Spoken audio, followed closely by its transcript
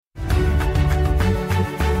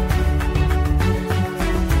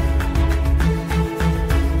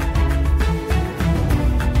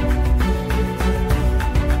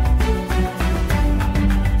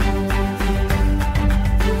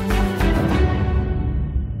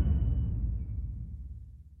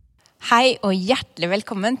Hei og hjertelig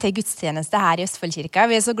velkommen til gudstjeneste her i Østfoldkirka.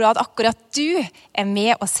 Vi så glad at akkurat du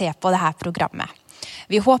med og ser på dette programmet.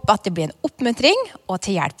 Vi håper at det blir en oppmuntring og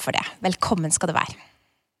til hjelp for det. Velkommen skal du være.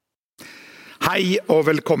 Hei og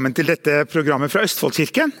velkommen til dette programmet fra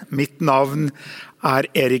Østfoldkirken. Mitt navn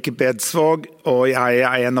Erik Bedsvaag, og jeg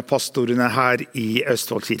en av pastorene her i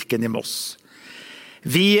Østfoldkirken i Moss.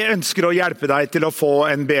 Vi ønsker å hjelpe deg til å få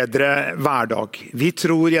en bedre hverdag. Vi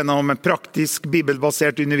tror gjennom praktisk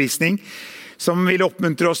bibelbasert undervisning som vil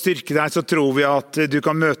oppmuntre og styrke deg, så tror vi at du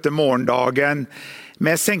kan møte morgendagen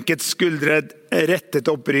med senket skuldre, rettet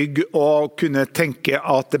opp rygg og kunne tenke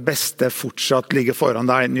at det beste fortsatt ligger foran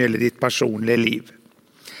deg når det gjelder ditt personlige liv.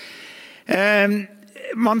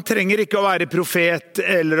 Man trenger ikke å være profet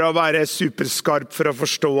eller å være superskarp for å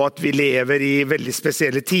forstå at vi lever i veldig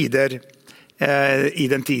spesielle tider i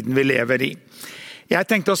den tiden vi lever i. Jeg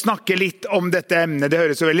tenkte å snakke litt om dette emnet. Det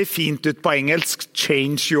høres jo veldig fint ut på engelsk,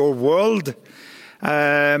 change your world.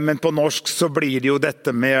 Men på norsk så blir det jo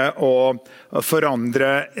dette med å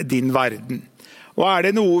forandre din verden. Og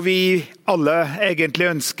det noe vi alle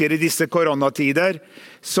egentlig ønsker i disse koronatider,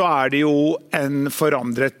 så det jo en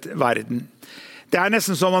forandret verden. Det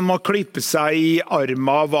nesten som man må klippe seg i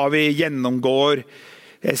armen av hva vi gjennomgår,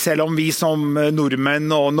 selv om vi som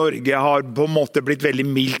nordmenn og Norge har på en måte blitt veldig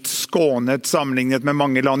mildt skånet sammenlignet med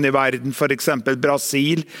mange land i verden, for eksempel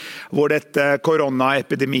Brasil, hvor dette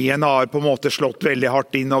koronaepidemien har på en måte slått veldig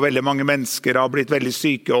hardt inn, og veldig mange mennesker har blitt veldig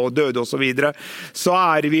syke og døde og så videre, så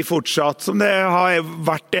vi fortsatt, som det har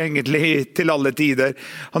vært egentlig til alle tider,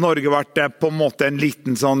 har Norge vært på en måte en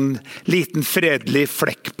liten fredelig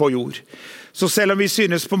flekk på jord. Så selv om vi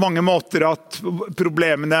synes på mange måter at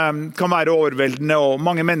problemene kan være overveldende, og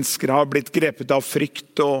mange mennesker har blitt grepet av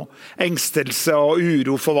frykt og engstelse og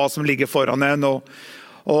uro for hva som ligger foran en,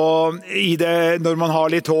 og i det, når man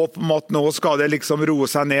har litt håp om at nå skal det liksom roe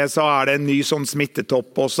seg ned, så det en ny sånn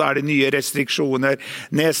smittetopp, og så det nye restriksjoner,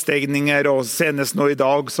 nedstengninger, og senest nå i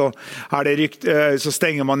dag så, så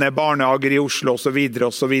stenger man ned barnehager i Oslo og så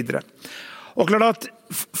videre og så videre. Og klart at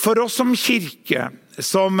for oss som kirke,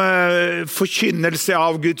 som forkynnelse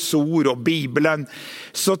av Guds ord og Bibelen,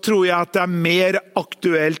 så tror jeg at det mer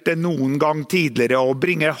aktuelt enn noen gang tidligere å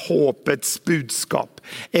bringe håpets budskap,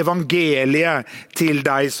 evangeliet til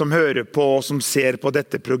deg som hører på og som ser på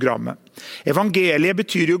dette programmet. Evangeliet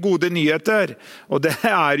betyr jo gode nyheter, og det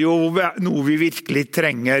jo noe vi virkelig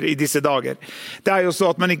trenger i disse dager. Det jo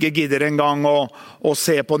så at man ikke gidder en gang å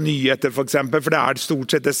se på nyheter for eksempel, for det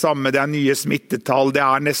stort sett det samme, det nye smittetall, det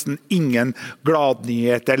nesten ingen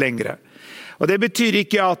gladnyheter lenger. Og det betyr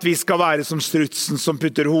ikke at vi skal være som strutsen som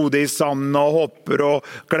putter hodet i sanden og håper å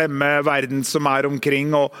glemme verden som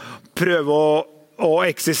omkring og prøve å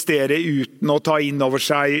eksistere uten å ta inn over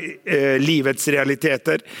seg livets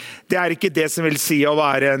realiteter. Det ikke det som vil si å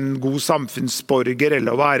være en god samfunnsborger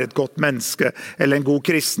eller å være et godt menneske eller en god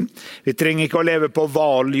kristen. Vi trenger ikke å leve på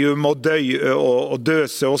valium og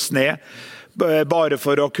døse og sne bare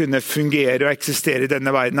for å kunne fungere og eksistere i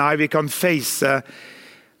denne verden. Nei, vi kan face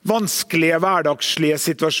vanskelige hverdagslige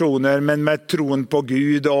situasjoner, men med troen på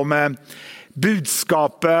Gud og med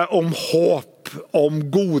budskapet om håp, om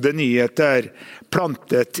gode nyheter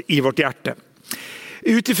plantet i vårt hjerte.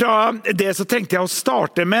 Utifra det så tenkte jeg å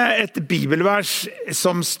starte med et bibelvers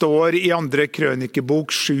som står i 2.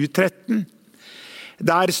 Krønikebok 7:13.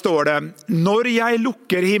 Der står det: «Når jeg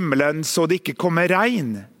lukker himmelen så det ikke kommer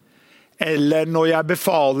regn, eller når jeg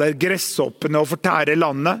befaler gresshoppene å fortære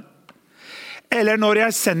landet, eller når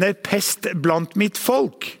jeg sender pest blant mitt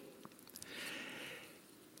folk.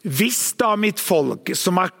 Hvis da mitt folk,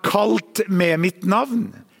 som kalt med mitt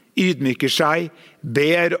navn, ydmyker seg,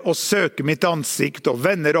 ber og søker mitt ansikt og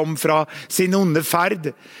vender om fra sin onde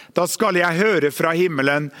ferd, da skal jeg høre fra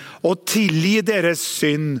himmelen og tilgi deres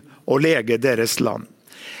synd og lege deres land.»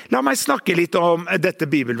 La meg snakke litt om dette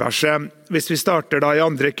bibelverset, hvis vi starter da i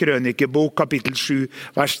 2. Krønikebok, kapittel 7,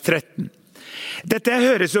 vers 13. Dette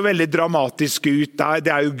høres jo veldig dramatisk ut.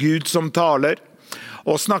 Det jo Gud som taler,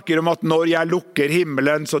 og snakker om at når jeg lukker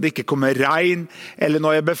himmelen så det ikke kommer regn, eller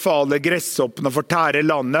når jeg befaler gresshoppene å fortære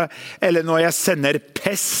landet, eller når jeg sender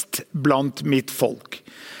pest blant mitt folk.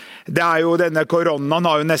 Det jo denne koronaen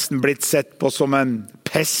har jo nesten blitt sett på som en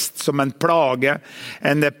pest, som en plage,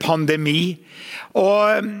 en pandemi.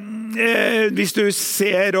 Og hvis du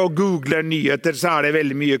ser og googler nyheter, så det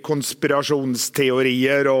veldig mye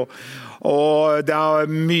konspirasjonsteorier og det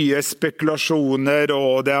mye spekulasjoner,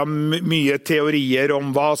 og det mye teorier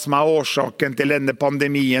om hva som årsaken til denne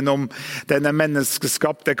pandemien, om den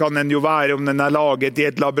menneskeskapt. Det kan den jo være om den laget i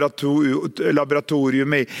et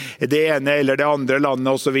laboratorium i det ene eller det andre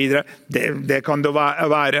landet og så videre. Det kan det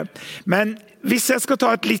være. Men hvis jeg skal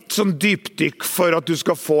ta et litt sånn dypdykk for at du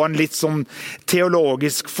skal få en litt sånn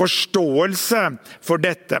teologisk forståelse for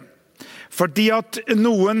dette. Fordi at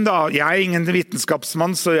noen da, jeg ingen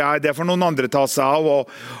vitenskapsmann, så det får noen andre ta seg av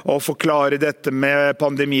og forklare dette med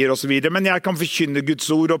pandemier og så videre. Men jeg kan forkynne Guds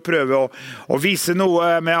ord og prøve å vise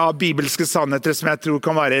noe med bibelske sannheter som jeg tror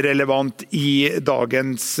kan være relevant i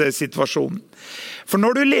dagens situasjon. For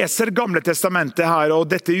når du leser Gamle testamentet her, og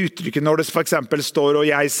dette uttrykket når det for eksempel står «og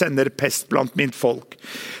jeg sender pest blant mitt folk»,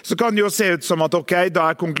 så kan det jo se ut som at ok,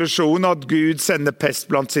 da konklusjonen at Gud sender pest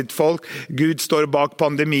blant sitt folk, Gud står bak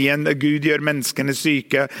pandemien, Gud gjør menneskene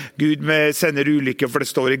syke, Gud sender ulykke, for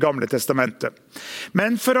det står i Gamle testamentet.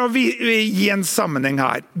 Men for å gi en sammenheng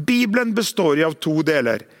her, Bibelen består av to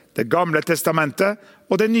deler, det Gamle testamentet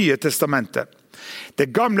og det Nye testamentet. Det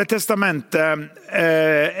Gamle testamentet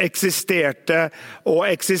eksisterte og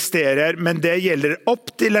eksisterer, men det gjelder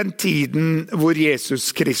opp til den tiden hvor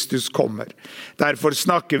Jesus Kristus kommer. Derfor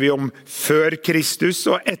snakker vi om før Kristus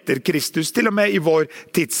og etter Kristus, til og med i vår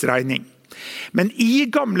tidsregning. Men i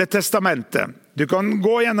Gamle testamentet, du kan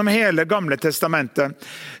gå gjennom hele Gamle testamentet,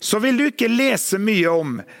 så vil du ikke lese mye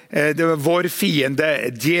om vår fiende,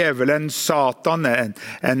 djevelen, Satan,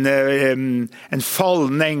 en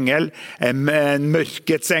fallen engel, en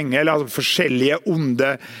mørkets engel, altså forskjellige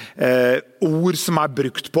onde ord som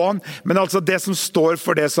brukt på han. Men altså det som står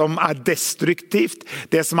for det som destruktivt,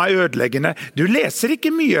 det som ødeleggende. Du leser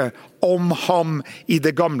ikke mye om ham i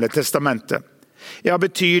det Gamle testamentet. Ja,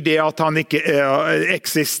 betyr det at han ikke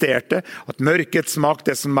eksisterte? At mørkets makt,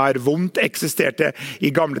 det som vondt, eksisterte i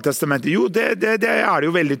Gamle testamentet? Jo, det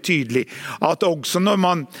jo veldig tydelig. At også når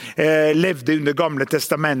man levde under Gamle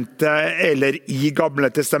testamentet, eller i Gamle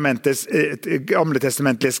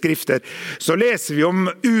testamentlige skrifter, så leser vi om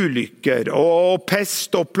ulykker, og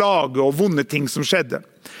pest og plage, og vonde ting som skjedde.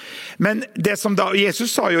 Men det som da, Jesus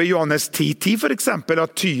sa jo i Johannes 10:10 for eksempel,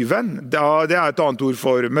 at tyven, det et annet ord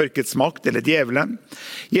for mørkets makt, eller djevelen.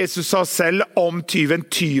 Jesus sa selv om tyven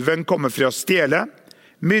kommer for å stjele,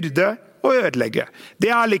 myrde og ødelegge.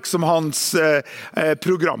 Det liksom hans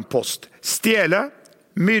programpost. Stjele,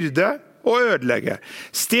 myrde og ødelegge.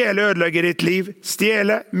 Stjele, ødelegge ditt liv.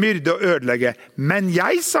 Stjele, myrde og ødelegge. Men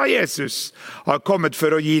jeg, sa Jesus, har kommet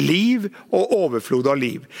for å gi liv og overflod av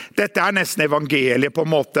liv. Dette nesten evangeliet på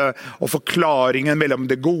en måte, og forklaringen mellom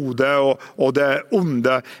det gode og det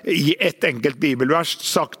onde i et enkelt bibelvers,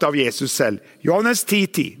 sagt av Jesus selv. Johannes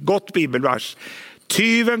 10:10, godt bibelvers.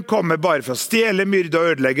 Tyven kommer bare for å stjele, myrde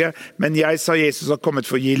og ødelegge, men jeg, sa Jesus, har kommet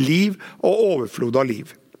for å gi liv og overflod av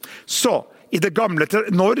liv. Så, i det gamle,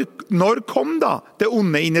 når kom da det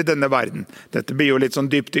onde inn i denne verden? Dette blir jo litt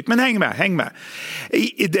sånn dypdykk, men heng med.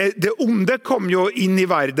 Det onde kom jo inn i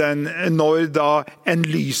verden når da en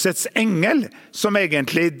lysets engel, som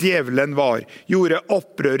egentlig djevelen var, gjorde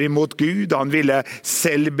opprør imot Gud. Han ville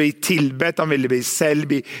selv bli tilbedt, han ville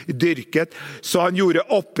selv bli dyrket. Så han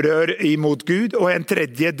gjorde opprør imot Gud, og en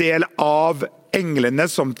tredje del av englene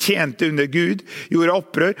som tjente under Gud gjorde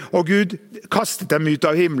opprør, og Gud kastet dem ut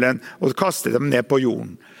av himmelen og kastet dem ned på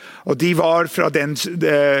jorden. Og de var fra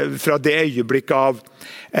det øyeblikk av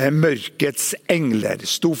mørkets engler,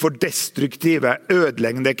 sto for destruktive,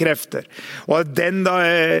 ødeleggende krefter. Og den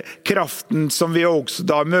kraften som vi også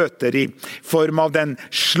da møter i form av den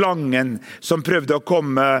slangen som prøvde å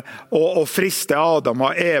komme og friste Adam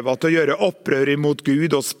og Eva til å gjøre opprør imot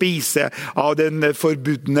Gud og spise av den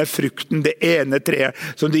forbudne frukten, det ene treet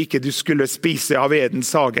som du skulle spise av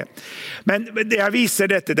Edens hage. Men det jeg viser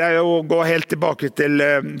dette, det å gå helt tilbake til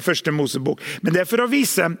første Mosebok, men det for å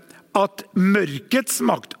vise at mørkets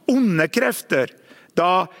makt, onde krefter,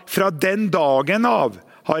 da fra den dagen av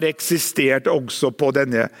har eksistert også på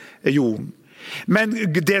denne jorden. Men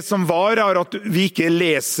det som var at vi ikke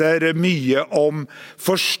leser mye om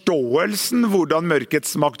forståelsen, hvordan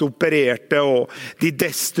mørkets makt opererte, og de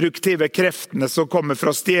destruktive kreftene som kommer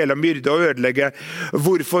fra å stjele, myrde og ødelegge.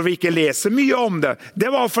 Hvorfor vi ikke leser mye om det?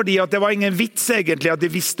 Det var fordi at det var ingen vits egentlig at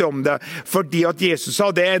de visste om det, fordi at Jesus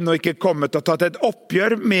hadde ennå ikke kommet og tatt et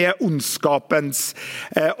oppgjør med ondskapens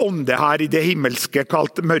ånde her i det himmelske,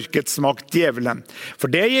 kalt mørkets makt, djevelen.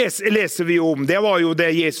 For det leser vi jo om, det var jo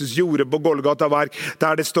det Jesus gjorde på Golgata Golgata-verk,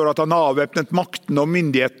 der det står at han avvæpnet makten og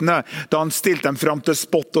myndighetene, da han stilte dem fram til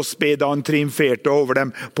spott og spe, da han triumferte over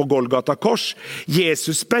dem på Golgata kors.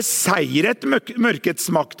 Jesus beseiret mørkets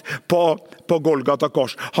makt på Golgata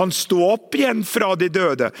kors. Han stod opp igjen fra de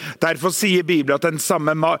døde. Derfor sier Bibelen at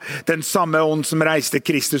den samme ånd som reiste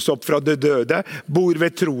Kristus opp fra de døde, bor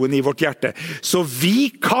ved troen i vårt hjerte. Så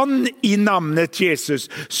vi kan i navnet Jesus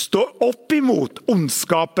stå opp imot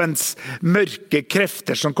ondskapens mørke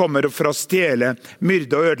krefter som kommer for å stjele,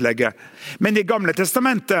 myrde og ødelegge. Men i Gamle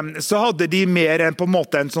testamentet så hadde de mer enn på en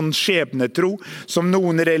måte en sånn skjebnetro som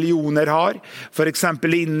noen religioner har. For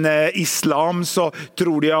eksempel innen islam så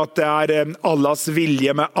tror de at det er Allahs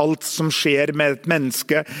vilje med alt som skjer med et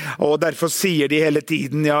menneske, og derfor sier de hele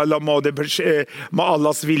tiden, ja, må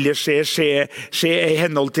Allahs vilje skje i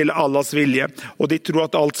henhold til Allahs vilje, og de tror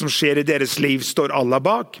at alt som skjer i deres liv står Allah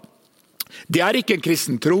bak. Det er ikke en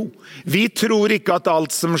kristen tro. Vi tror ikke at alt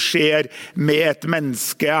som skjer med et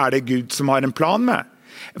menneske er det Gud som har en plan med.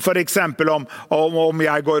 For eksempel om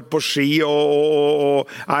jeg går på ski og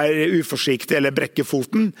er uforsiktig eller brekker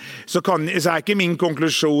foten, så er ikke min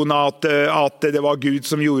konklusjon at det var Gud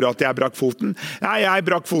som gjorde at jeg brakk foten. Nei, jeg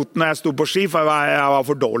brakk foten når jeg sto på ski, for jeg var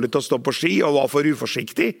for dårlig til å stå på ski og var for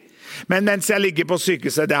uforsiktig. Men mens jeg ligger på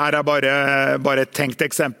sykehuset, det her er bare et tenkt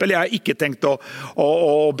eksempel. Jeg har ikke tenkt å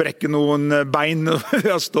brekke noen bein ved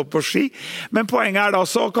å stå på ski. Men poenget er da,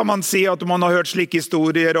 så kan man si at man har hørt slike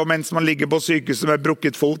historier, og mens man ligger på sykehuset med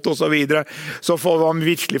brukket fot og så videre, så får man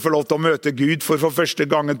virkelig få lov til å møte Gud, for første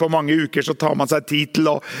gangen på mange uker så tar man seg tid til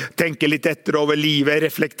å tenke litt etter over livet,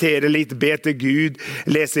 reflektere litt, be til Gud,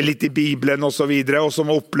 lese litt i Bibelen og så videre, og så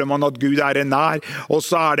opplever man at Gud er nær, og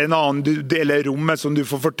så er det en annen del av rommet som du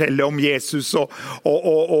får fortelle om Jesus,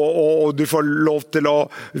 og du får lov til å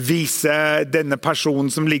vise denne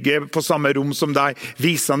personen som ligger på samme rom som deg,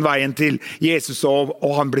 vise han veien til Jesus,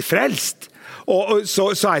 og han blir frelst. Og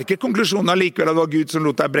så er ikke konklusjonen allikevel at det var Gud som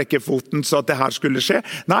lot deg brekke foten så at det her skulle skje.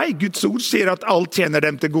 Nei, Guds ord sier at alt tjener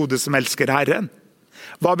dem til gode som elsker Herren.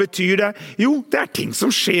 Hva betyr det? Jo, det er ting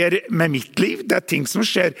som skjer med mitt liv, det er ting som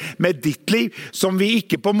skjer med ditt liv, som vi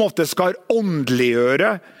ikke på en måte skal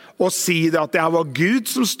åndeliggjøre, og si at det var Gud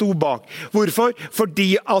som sto bak. Hvorfor?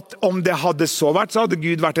 Fordi at om det hadde så vært, så hadde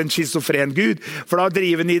Gud vært en schizofren Gud. For da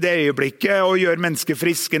driver han i det øyeblikket og gjør mennesker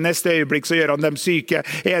friske. Neste øyeblikk så gjør han dem syke.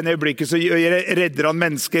 En øyeblikk så redder han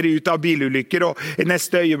mennesker ut av bilulykker. Og i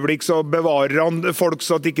neste øyeblikk så bevarer han folk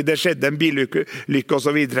så at ikke det skjedde en bilulykke og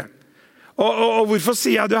så videre. Og hvorfor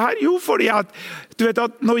sier jeg det her? Jo, fordi at, du vet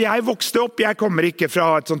at når jeg vokste opp, jeg kommer ikke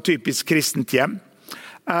fra et sånn typisk kristent hjem.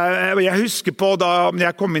 Jeg husker på da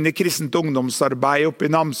jeg kom inn i kristent ungdomsarbeid oppe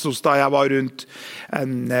i Namsos da jeg var rundt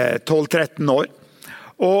 12-13 år.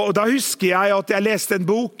 Og da husker jeg at jeg leste en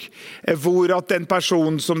bok hvor at den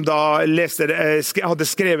personen som da hadde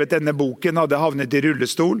skrevet denne boken hadde havnet i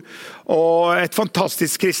rullestol. Og et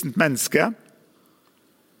fantastisk kristent menneske.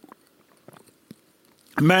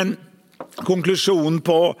 Men konklusjonen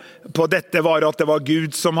på dette var at det var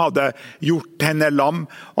Gud som hadde gjort henne lam,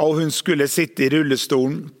 og hun skulle sitte i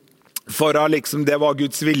rullestolen for at liksom, det var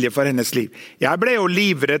Guds vilje for hennes liv. Jeg ble jo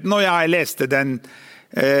livredd når jeg leste den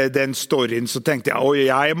storyen, så tenkte jeg,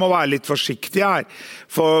 jeg må være litt forsiktig her,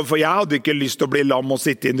 for jeg hadde ikke lyst til å bli lam og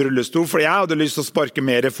sitte i en rullestol, for jeg hadde lyst til å sparke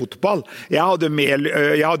mer fotball. Jeg hadde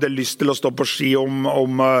lyst til å stå på ski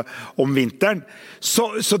om vinteren.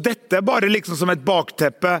 Så dette bare liksom som et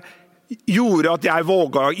bakteppe gjorde at jeg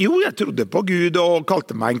våget, jeg trodde på Gud og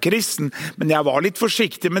kalte meg en kristen, men jeg var litt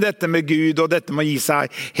forsiktig med dette med Gud, og dette må gi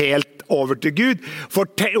seg helt over til Gud. For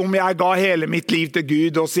om jeg ga hele mitt liv til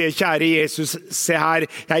Gud og sier, kjære Jesus, se her,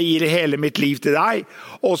 jeg gir hele mitt liv til deg,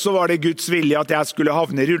 og så var det Guds vilje at jeg skulle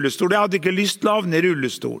havne i rullestol. Jeg hadde ikke lyst til å havne i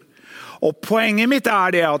rullestol. Og poenget mitt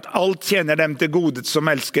er det at alt tjener dem til gode som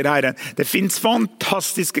elsker Herren. Det finnes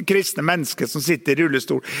fantastiske kristne mennesker som sitter i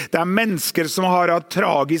rullestol. Det er mennesker som har hatt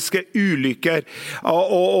tragiske ulykker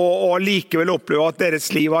og likevel opplever at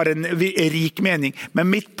deres liv har en rik mening. Men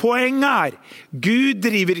mitt poeng er, Gud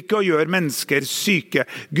driver ikke og gjør mennesker syke.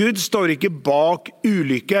 Gud står ikke bak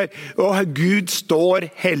ulykker, og Gud står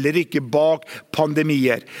heller ikke bak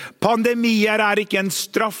pandemier. Pandemier er ikke en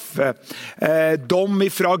straffedom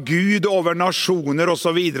fra Gud over nasjoner og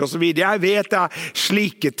så videre og så videre. Jeg vet det er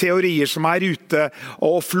slike teorier som er ute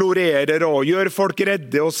og florerer og gjør folk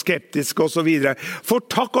redde og skeptiske og så videre. For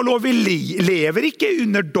takk og lov, vi lever ikke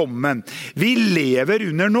under dommen. Vi lever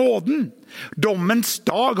under nåden. Dommens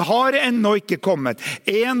dag har ennå ikke kommet.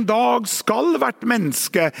 En dag skal hvert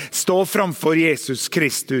menneske stå framfor Jesus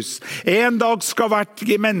Kristus. En dag skal hvert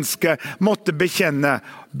menneske måtte bekjenne,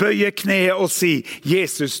 bøye kne og si,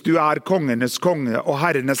 Jesus, du er kongenes konge og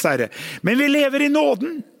herrenes herre. Men vi lever i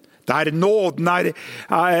nåden. Der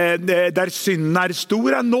synden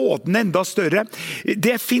stor, nåden enda større.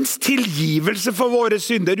 Det finns tilgivelse for våre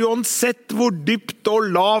synder. Uansett hvor dypt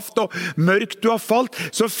og lavt og mørkt du har falt,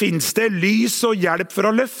 så finns det lys og hjelp for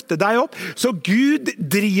å løfte deg opp. Så Gud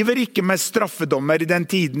driver ikke med straffedommer i den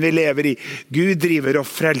tiden vi lever i. Gud driver og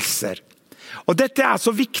frelser. Og dette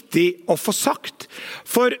så viktig å få sagt.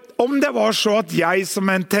 For om det var så at jeg som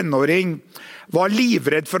en tenåring var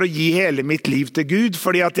livredd for å gi hele mitt liv til Gud,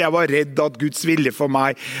 fordi at jeg var redd at Guds vilje for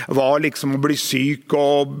meg var liksom å bli syk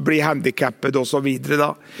og bli handicappet og så videre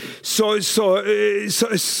da. Så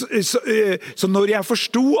når jeg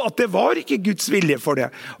forstod at det var ikke Guds vilje for det,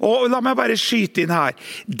 og la meg bare skyte inn her,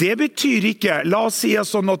 det betyr ikke, la oss si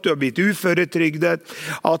sånn at du har blitt uføretrygdet,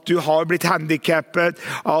 at du har blitt handicappet,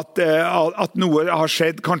 at noe har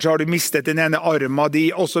skjedd, kanskje har du mistet den ene armen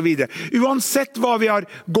din, og så videre. Uansett hva vi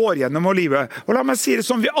går gjennom i livet, og la meg si det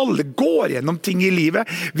sånn, vi alle går gjennom ting i livet.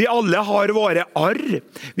 Vi alle har våre arr.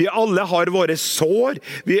 Vi alle har våre sår.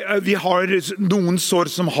 Vi har noen sår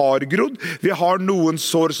som har grodd. Vi har noen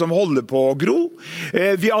sår som holder på å gro.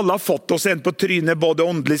 Vi alle har fått oss en på trynet, både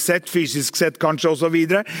åndelig sett, fysisk sett kanskje, og så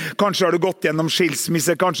videre. Kanskje har du gått gjennom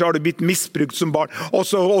skilsmisse, kanskje har du blitt misbrukt som barn, og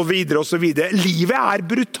så videre, og så videre. Livet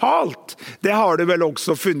brutalt. Det har du vel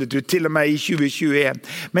også funnet ut, til og med i 2021.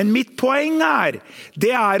 Men mitt poeng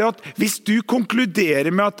det at hvis du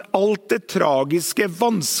konkluderer med at alt det tragiske,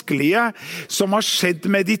 vanskelige som har skjedd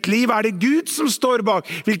med ditt liv, det Gud som står bak.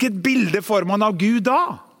 Hvilket bilde får man av Gud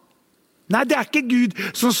da? Nei, det ikke Gud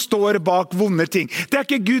som står bak vonde ting. Det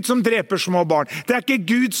ikke Gud som dreper små barn. Det ikke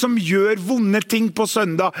Gud som gjør vonde ting på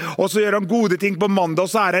søndag, og så gjør han gode ting på mandag,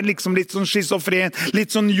 og så han liksom litt sånn schizofren,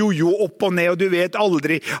 litt sånn jojo opp og ned, og du vet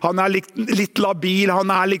aldri, han litt labil,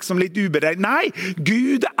 han liksom litt uberegnet. Nei,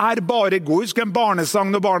 Gud bare god. Husk en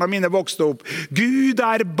barnesang når barna mine vokste opp. Gud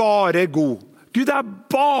bare god. Gud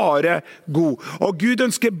bare god, og Gud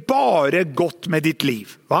ønsker bare godt med ditt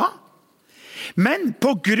liv. Hva? Men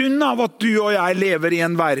på grunn av at du og jeg lever i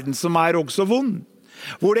en verden som også vond,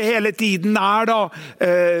 hvor det hele tiden da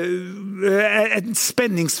et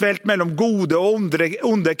spenningsfelt mellom gode og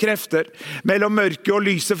onde krefter, mellom mørke og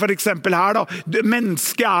lyset, for eksempel her da.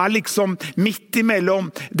 Mennesket liksom midt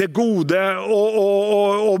imellom det gode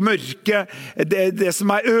og mørke, det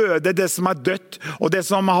som øde, det som dødt, og det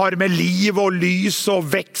som har med liv og lys og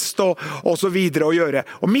vekst og så videre å gjøre.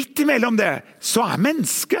 Og midt imellom det, så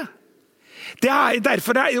mennesket. Det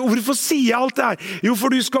derfor hvorfor sier jeg alt det her? Jo,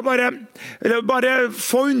 for du skal bare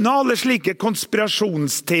få unna alle slike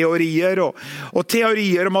konspirasjonsteorier og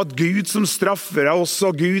teorier om at Gud som straffer oss,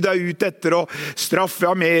 og Gud ute etter å straffe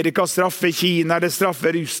Amerika, straffe Kina, eller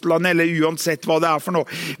straffe Russland, eller uansett hva det for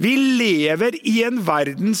noe. Vi lever i en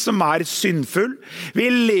verden som syndfull. Vi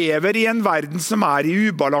lever i en verden som i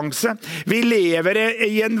ubalanse. Vi lever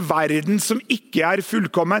i en verden som ikke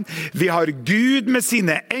fullkommen. Vi har Gud med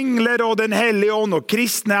sine engler og den hellige ånd, og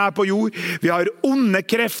kristne på jord. Vi har onde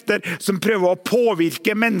krefter som prøver å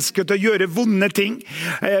påvirke mennesker til å gjøre vonde ting.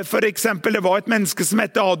 For eksempel, det var et menneske som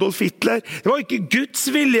het Adolf Hitler. Det var ikke Guds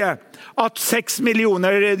vilje at 6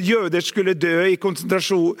 millioner jøder skulle dø i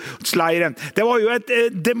konsentrasjonsleiren. Det var jo et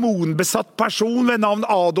demonbesatt person ved navn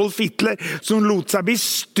Adolf Hitler som lot seg bli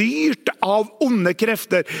styrt av onde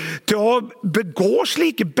krefter til å begå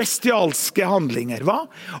slike bestialske handlinger. Va?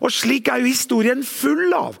 Og slik jo historien full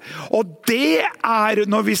av. Og det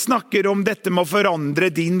når vi snakker om dette med å forandre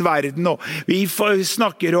din verden, og vi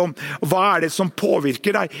snakker om hva det som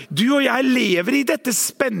påvirker deg. Du og jeg lever i dette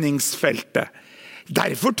spenningsfeltet.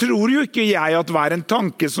 Derfor tror jo ikke jeg at hver en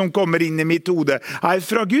tanke som kommer inn i mitt hode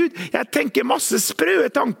fra Gud. Jeg tenker masse sprøde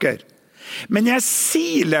tanker. Men jeg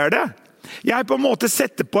siler det. Jeg på en måte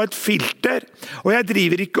setter på et filter, og jeg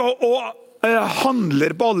driver ikke og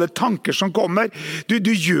handler på alle tanker som kommer. Du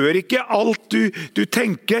gjør ikke alt du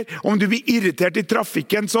tenker. Om du blir irritert i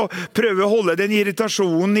trafikken, så prøv å holde den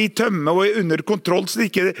irritasjonen i tømme og under kontroll, så du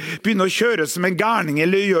ikke begynner å kjøre som en gærning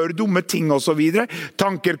eller gjøre dumme ting og så videre.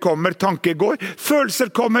 Tanker kommer, tanker går. Følelser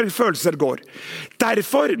kommer, følelser går.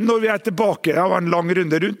 Derfor, når vi tilbake, det var en lang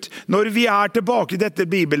runde rundt, når vi tilbake i dette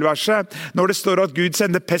bibelverset, når det står at Gud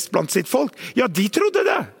sender pest blant sitt folk, ja, de trodde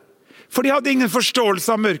det. For de hadde ingen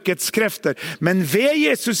forståelse av mørkets krefter. Men ved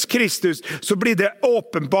Jesus Kristus så blir det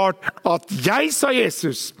åpenbart at jeg, sa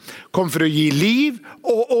Jesus, kom for å gi liv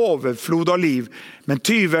og overflod av liv. Men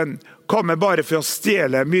tyven kommer bare for å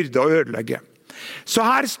stjele, myrde og ødelegge. Så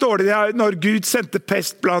her står det når Gud sendte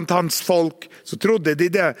pest blant hans folk, så trodde de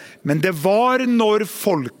det. Men det var når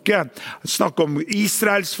folket, snakk om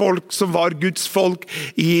Israels folk som var Guds folk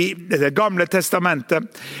i det gamle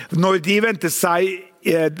testamentet, når de vendte seg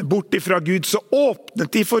bort ifra Gud, så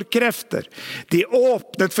åpnet de for krefter. De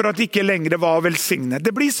åpnet for at de ikke lenger var velsignet.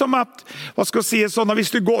 Det blir som at, hva skal jeg si, sånn at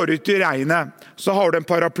hvis du går ut i regnet, så har du en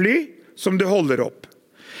paraply som du holder opp.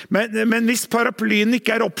 Men hvis paraplyen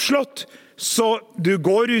ikke er oppslått, så du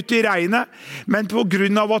går ut i regnet, men på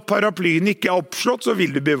grunn av at paraplyen ikke er oppslått, så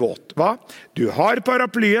vil du bli våt. Hva? Du har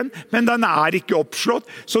paraplyen, men den er ikke oppslått,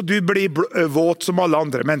 så du blir våt som alle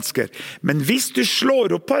andre mennesker. Men hvis du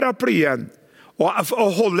slår opp paraplyen, og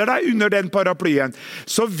holder deg under den paraplyen,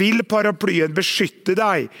 så vil paraplyen beskytte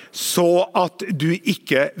deg, så at du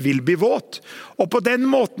ikke vil bli våt. Og på den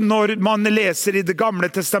måten, når man leser i det gamle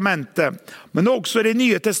testamentet, men også i det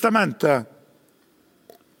nye testamentet,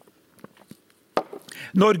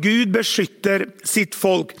 når Gud beskytter sitt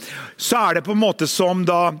folk, så er det på en måte som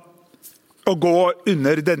da å gå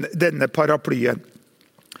under denne paraplyen.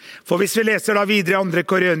 For hvis vi leser da videre i 2.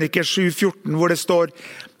 Krøniker 7:14, hvor det står: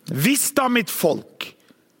 «Hvis da mitt folk»,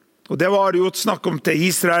 og det var jo et snakk om til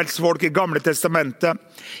Israels folk i gamle testamentet.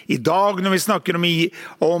 I dag når vi snakker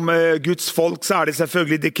om Guds folk, så er det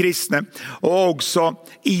selvfølgelig de kristne. Og også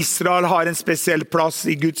Israel har en spesiell plass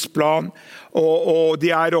i Guds plan. Og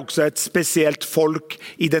de er også et spesielt folk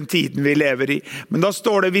i den tiden vi lever i. Men da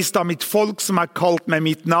står det: «Hvis da mitt folk som er kalt med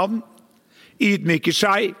mitt navn, ydmyker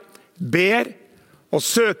seg, ber og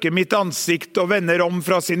søker mitt ansikt og vender om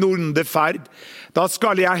fra sin onde ferd, da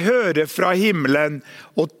skal jeg høre fra himmelen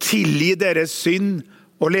og tilgi deres synd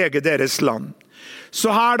og lege deres land.»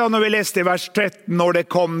 Så her da, når vi leste i vers 13, når det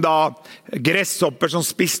kom da gresshopper som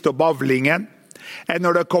spiste opp avlingen,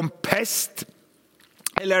 når det kom pest,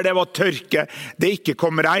 eller det var tørke, det ikke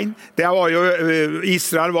kom regn.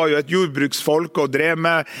 Israel var jo et jordbruksfolk og drev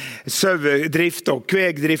med sauedrift og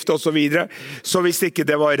kvegdrift og så videre. Så hvis ikke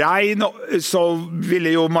det var regn, så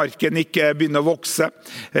ville jo marken ikke begynne å vokse.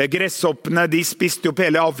 Gresshoppene, de spiste jo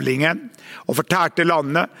hele avlingen og fortærte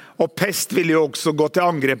landet, og pest ville jo også gå til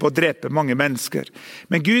angrep og drepe mange mennesker.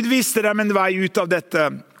 Men Gud viste dem en vei ut av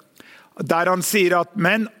dette, der han sier at: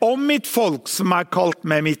 «Men om mitt folk som er kalt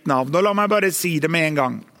med mitt navn», og la meg bare si det med en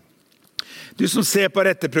gang, du som ser på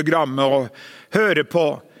dette programmet og hører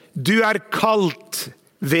på, du er kalt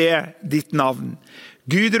ved ditt navn.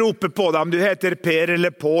 Gud roper på deg, om du heter Per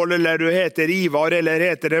eller Paul, eller du heter Ivar, eller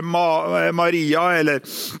heter det Maria, eller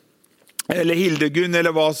Hildegunn,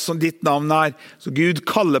 eller hva som ditt navn er. Så Gud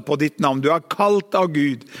kaller på ditt navn. Du er kalt av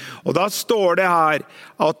Gud. Og da står det her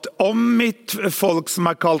at om mitt folk som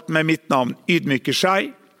er kalt med mitt navn ydmyker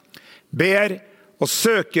seg, ber og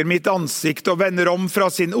søker mitt ansikt og vender om fra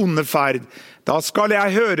sin onde ferd, da skal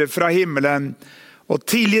jeg høre fra himmelen og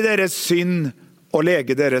tilgi deres synd og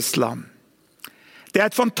lege deres land. Det er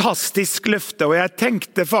et fantastisk løfte, og jeg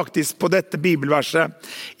tenkte faktisk på dette bibelverset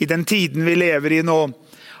i den tiden vi lever i nå,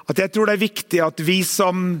 at jeg tror det er viktig at vi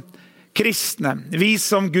som kristne, vi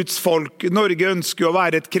som Guds folk, Norge ønsker å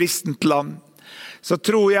være et kristent land, så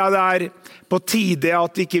tror jeg det er på tide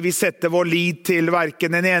at ikke vi setter vår lit til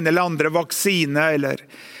hverken den ene eller andre vaksine, eller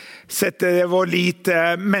setter vår lit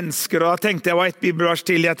til mennesker. Og da tenkte jeg, var et bibelvers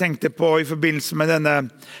til jeg tenkte på i forbindelse med denne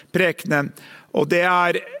prekenen, og det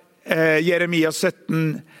er Jeremia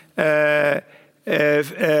 17,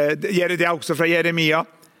 det er også fra Jeremia.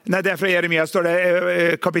 Nei, det er fra Jeremia, står det,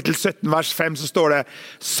 kapittel 17, vers 5, så står det: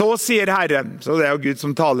 «Så sier Herren», så det er jo Gud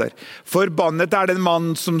som taler, «forbannet er den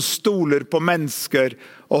mann som stoler på mennesker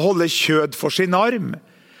og holder kjød for sin arm,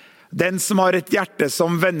 den som har et hjerte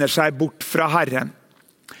som vender seg bort fra Herren.»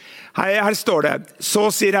 Her står det: «Så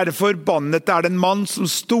sier Herren, forbannet er den mann som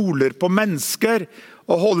stoler på mennesker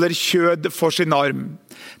og holder kjød for sin arm,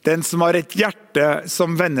 den som har et hjerte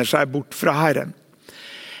som vender seg bort fra Herren.»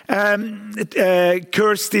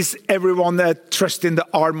 Cursed is everyone that trusts in the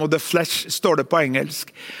arm of the flesh, står det på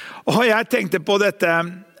engelsk. Og jeg tenkte på dette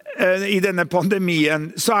i denne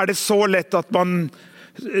pandemien, så er det så lett at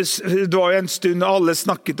det var jo en stund alle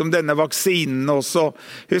snakket om denne vaksinen, og så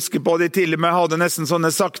husker på de til og med hadde nesten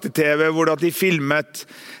sånne sakte-TV hvor de filmet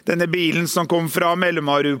denne bilen som kom fra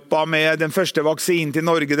Mellom-Europa med den første vaksinen til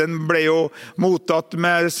Norge. Den ble jo mottatt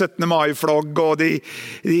med 17. mai-flagg, og de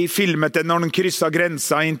filmet den når den krysset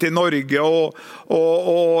grensa inn til Norge, og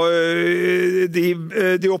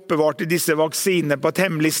de oppbevarte disse vaksinene på et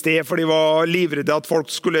hemmelig sted, for de var livredde at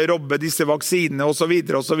folk skulle robbe disse vaksinene, og så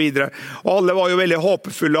videre, og så videre. Og alle var jo veldig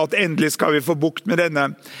håpefulle at endelig skal vi få bukt med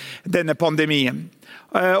denne pandemien.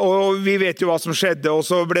 Og vi vet jo hva som skjedde, og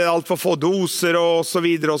så ble det alt for få doser og så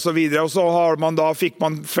videre og så videre, og så fikk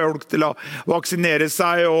man folk til å vaksinere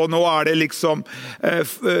seg, og nå det liksom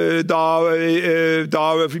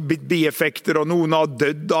bieffekter, og noen har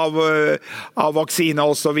dødd av vaksiner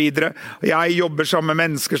og så videre. Jeg jobber sammen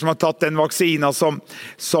med mennesker som har tatt den vaksina som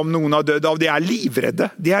noen har dødd av. De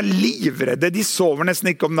livredde. De sover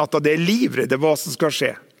nesten ikke om natta. De livredde hva som skal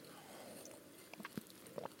skje.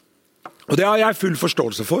 Og det har jeg full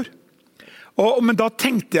forståelse for. Men da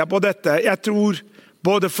tenkte jeg på dette. Jeg tror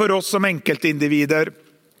både for oss som enkeltindivider,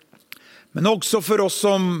 men også for oss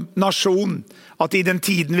som nasjon, at i den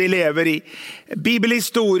tiden vi lever i,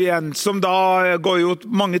 bibelhistorien som da går jo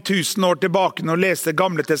mange tusen år tilbake når vi leste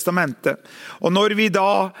Gamle Testamentet, og når vi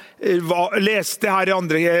da leste her i 2.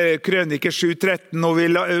 Krøniker 7:13, og vi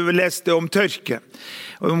leste om tørke,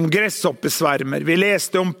 om gresshoppesvermer, vi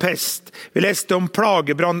leste om pest, vi leste om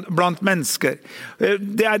plager blant mennesker.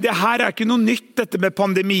 Det her ikke noe nytt, dette med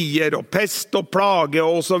pandemier og pest og plage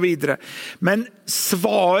og så videre. Men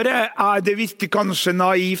svaret det virker kanskje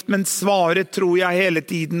naivt, men svaret tror jeg hele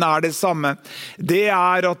tiden det samme. Det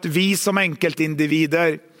at vi som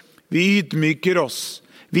enkeltindivider, vi ydmyker oss.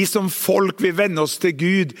 Vi som folk, vi vender oss til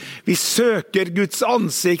Gud. Vi søker Guds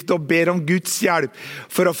ansikt og ber om Guds hjelp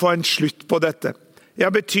for å få en slutt på dette. Ja,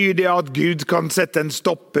 betyr det at Gud kan sette en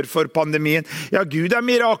stopper for pandemien? Ja, Gud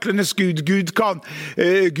miraklenes Gud. Gud kan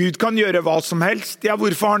gjøre hva som helst. Ja,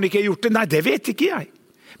 hvorfor har han ikke gjort det? Nei, det vet ikke jeg.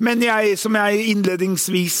 Men som jeg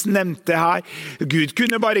innledningsvis nevnte her, Gud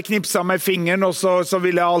kunne bare knipsa med fingeren, og så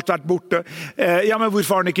ville alt vært borte. Ja, men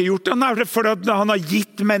hvorfor har han ikke gjort det? Nei, fordi han har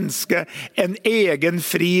gitt mennesket en egen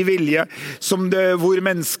fri vilje, hvor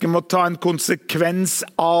mennesket må ta en konsekvens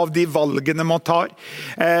av de valgene man tar.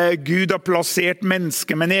 Gud har plassert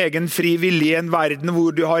mennesket med en egen fri vilje i en verden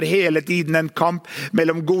hvor du har hele tiden en kamp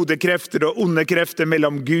mellom gode krefter og onde krefter,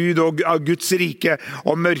 mellom Gud og Guds rike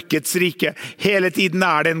og mørkets rike. Hele tiden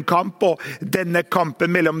det en kamp, og denne kampen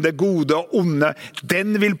mellom det gode og onde,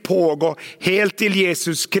 den vil pågå helt til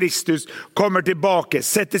Jesus Kristus kommer tilbake,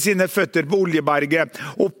 setter sine føtter på Oljeberget,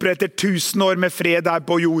 oppretter 1000 år med fred her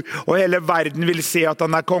på jord, og hele verden vil se at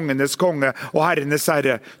han kongenes konge og herrenes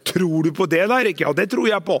herre. Tror du på det der, ikke? Ja, det tror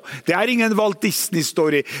jeg på. Det ingen Walt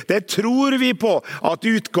Disney-story. Det tror vi på, at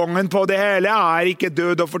utgangen på det hele ikke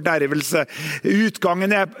død og fordervelse.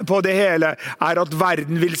 Utgangen på det hele at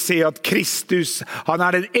verden vil se at Kristus, han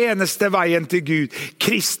den eneste veien til Gud.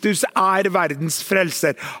 Kristus verdens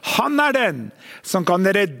frelser. Han den som kan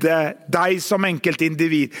redde deg som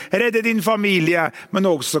enkeltindivid, redde din familie,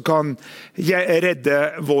 men også kan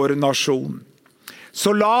redde vår nasjon.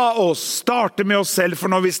 Så la oss starte med oss selv, for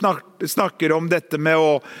når vi snakker om dette med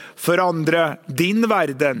å forandre din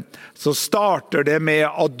verden, så starter det med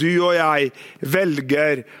at du og jeg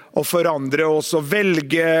velger å forandre oss, og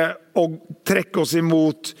velge å trekke oss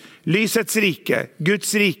imot lysets rike,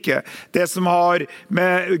 Guds rike, det som har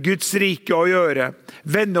med Guds rike å gjøre.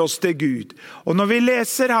 Vende oss til Gud. Og når vi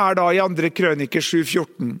leser her da i 2. Krøniker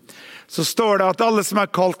 7:14, så står det at alle som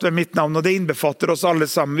kalt ved mitt navn, og det innbefatter oss alle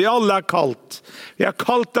sammen, vi alle kalt. Vi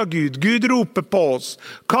kalt av Gud. Gud roper på oss,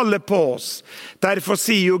 kaller på oss. Derfor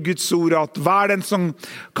sier jo Guds ord at hver den som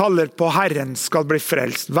kaller på Herren skal bli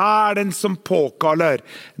frelst. Hver den som påkaller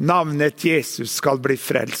navnet Jesus skal bli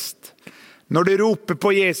frelst. Når du roper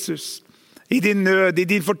på Jesus, i din nød, i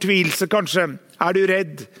din fortvilelse, kanskje du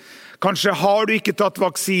redd. Kanskje har du ikke tatt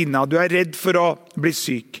vaksina, du redd for å bli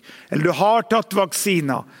syk. Eller du har tatt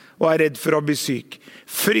vaksina og redd for å bli syk.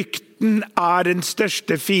 Frykten den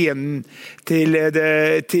største fienden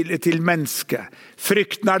til mennesket.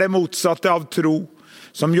 Frykten det motsatte av tro.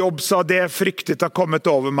 Som Jobb sa, det fryktet har kommet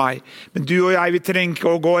over meg. Men du og jeg, vi trenger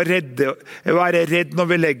ikke å gå være redd når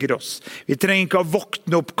vi legger oss. Vi trenger ikke å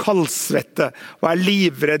våkne opp kaldsvette og være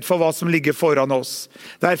livredd for hva som ligger foran oss.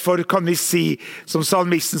 Derfor kan vi si, som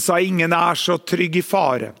salmisten sa, ingen så trygg i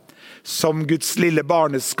fare som Guds lille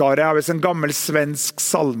barneskare. Det en gammel svensk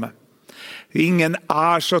salme. Ingen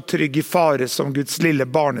så trygg i fare som Guds lille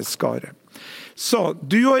barneskare. Så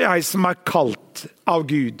du og jeg som kalt av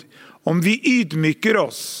Gud, om vi ydmyker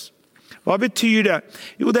oss, hva betyr det?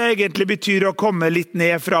 Jo, det egentlig betyr å komme litt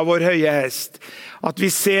ned fra vår høye hest. At vi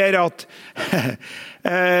ser at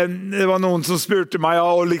det var noen som spurte meg,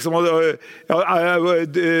 jeg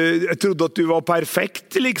trodde at du var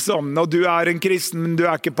perfekt, liksom. Og du en kristen, men du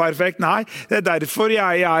ikke perfekt. Nei, det derfor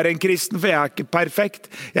jeg en kristen, for jeg ikke perfekt.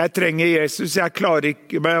 Jeg trenger Jesus, jeg klarer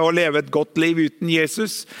ikke å leve et godt liv uten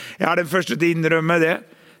Jesus. Jeg den første til å innrømme det.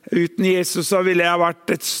 Uten Jesus så ville jeg vært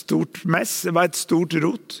et stort mess, det var et stort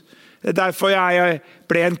rot. Det derfor jeg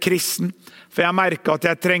ble en kristen, for jeg merket at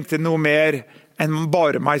jeg trengte noe mer enn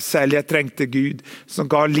bare meg selv. Jeg trengte Gud som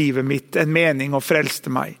ga livet mitt en mening og frelste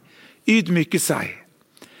meg. Ydmyke seg.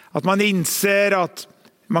 At man innser at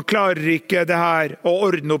man klarer ikke det her å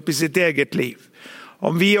ordne opp i sitt eget liv.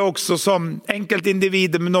 Om vi også som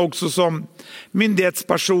enkeltindivider, men også som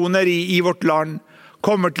myndighetspersoner i vårt land,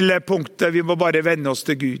 kommer til det punktet vi må bare vende oss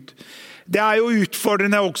til Gud. Det jo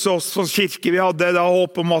utfordrende også oss som kirke. Vi hadde da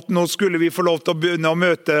håp om at nå skulle vi få lov til å begynne å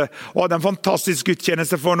møte, og hadde en fantastisk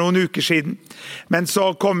gudstjeneste for noen uker siden. Men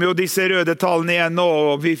så kom jo disse røde tallene igjen,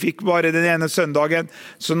 og vi fikk bare den ene søndagen.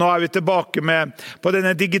 Så nå vi tilbake på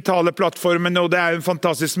denne digitale plattformen, og det en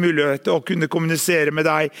fantastisk mulighet å kunne kommunisere med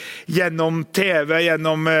deg gjennom TV,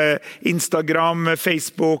 gjennom Instagram,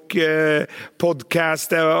 Facebook,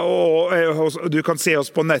 podcast, og du kan se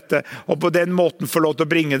oss på nettet, og på den måten få lov til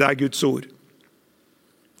å bringe deg Guds ord.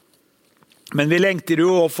 Men vi lengter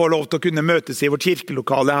jo å få lov til å kunne møtes i vårt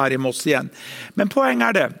kirkelokale her i Moss igjen. Men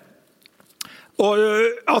poenget det. Og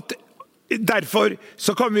at derfor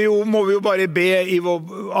så må vi jo bare be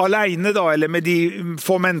alene da, eller med de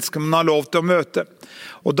få menneskene man har lov til å møte.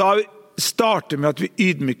 Og da starter med at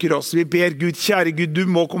vi ydmyker oss. Vi ber Gud, kjære Gud, du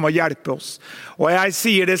må komme og hjelpe oss. Og jeg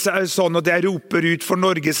sier det sånn at jeg roper ut for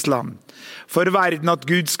Norges land, for verden, at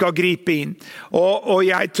Gud skal gripe inn. Og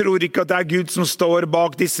jeg tror ikke at det Gud som står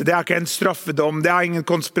bak disse. Det ikke en straffedom, det ingen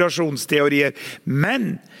konspirasjonsteorier.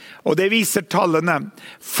 Men, og det viser tallene,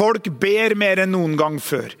 folk ber mer enn noen gang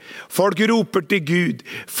før. Folk roper til Gud.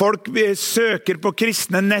 Folk søker på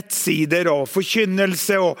kristne nettsider og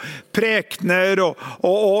forkynnelse og prekener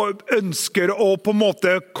og ønsker å på en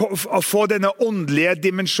måte få denne åndelige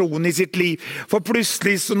dimensjonen i sitt liv. For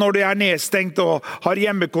plutselig så når du nedstengt og har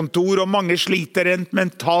hjemmekontor, og mange sliter rent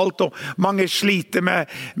mentalt, og mange sliter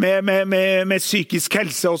med psykisk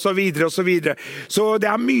helse og så videre og så videre. Så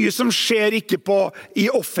det mye som skjer ikke i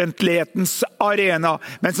offentlighetens arena,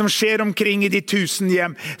 men som skjer omkring i de 1000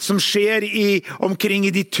 hjem, som skjer omkring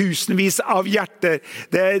i de tusenvis av hjerter.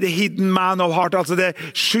 The hidden man of heart, altså det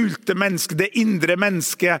skjulte mennesket, det indre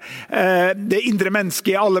mennesket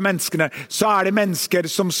i alle menneskene. Så det mennesker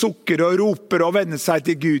som sukker og roper og vender seg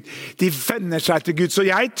til Gud. De vender seg til Gud. Så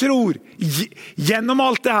jeg tror, gjennom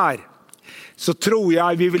alt det her, så tror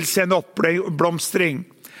jeg vi vil se en oppblomstring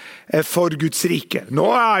for Guds rike. Nå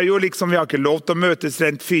jo liksom, vi har ikke lov til å møtes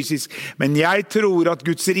rent fysisk, men jeg tror at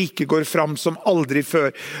Guds rike går fram som aldri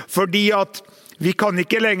før. Fordi at vi kan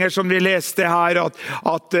ikke lenger, som vi leste her,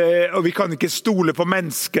 og vi kan ikke stole på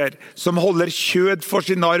mennesker som holder kjød for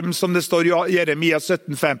sin arm, som det står i Jeremia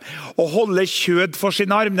 17,5. Å holde kjød for sin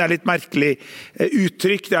arm, det litt merkelig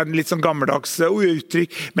uttrykk, det en litt sånn gammeldags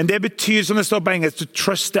uttrykk, men det betyr, som det står på engelsk, to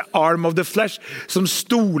trust the arm of the flesh, som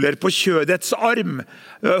stoler på kjødets arm,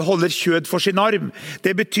 holder kjød for sin arm.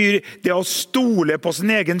 Det betyr det å stole på sin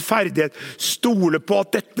egen ferdighet, stole på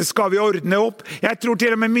at dette skal vi ordne opp. Jeg tror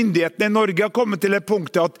til og med myndighetene i Norge har kommet til et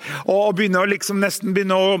punkt at å begynne å liksom nesten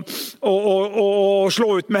begynne å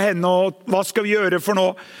slå ut med hendene, og hva skal vi gjøre for nå?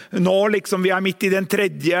 Nå liksom vi midt i den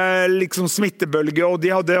tredje liksom smittebølge, og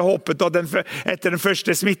de hadde håpet at etter den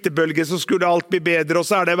første smittebølge så skulle alt bli bedre, og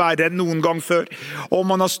så det verre enn noen gang før. Og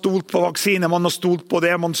man har stolt på vaksine, man har stolt på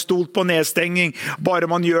det, man har stolt på nedstenging, bare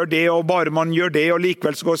man gjør det, og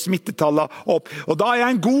likevel så går smittetallet opp. Og da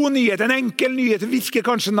en god nyhet, en enkel nyhet, det virker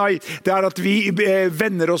kanskje nei, det at vi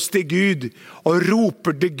vender oss til Gud, og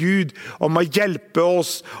roper til Gud om å hjelpe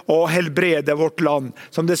oss og helbrede vårt land.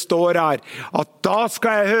 Som det står her, at da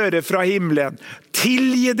skal jeg høre fra himmelen,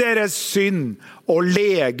 tilgi deres synd og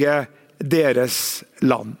lege deres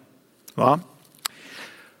land. Hva?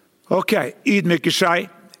 Ok, ydmyker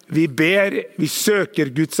seg. Vi ber, vi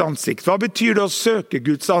søker Guds ansikt. Hva betyr det å søke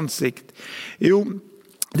Guds ansikt? Jo,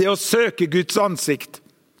 det å søke Guds ansikt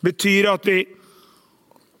betyr at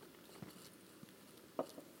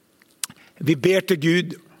vi ber til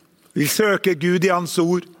Gud, vi søker Gud i hans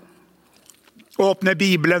ord, åpne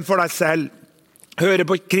Bibelen for deg selv, høre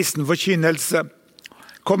på kristen forkynnelse,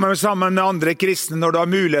 komme sammen med andre kristne når du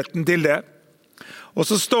har muligheten til det. Og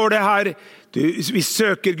så står det her, vi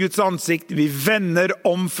søker Guds ansikt, vi vender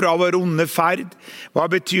om fra vår onde ferd. Hva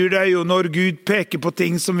betyr det? Jo, når Gud peker på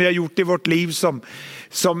ting som vi har gjort i vårt liv som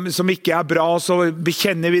ikke bra, så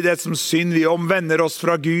bekjenner vi det som synd. Vi omvender oss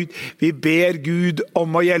fra Gud. Vi ber Gud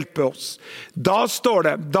om å hjelpe oss. Da står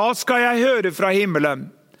det, da skal jeg høre fra himmelen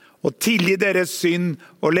og tilgi deres synd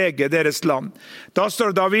og lege deres land. Da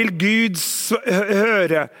står det, da vil Gud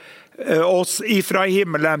høre oss ifra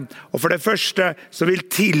himmelen, og for det første så vil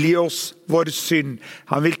tilgi oss vår synd.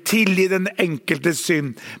 Han vil tilgi den enkelte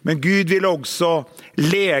synd, men Gud vil også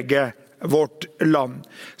lege vårt land.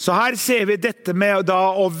 Så her ser vi dette med da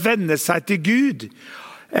å vende seg til Gud.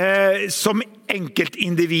 som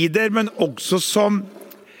enkeltindivider, men også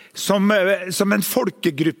som en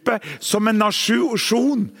folkegruppe, som en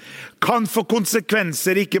nasjon, kan få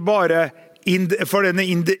konsekvenser ikke bare for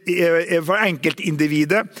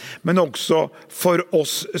enkeltindividet, men også for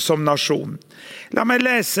oss som nasjon. La meg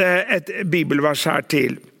lese et bibelvers her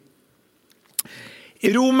til. I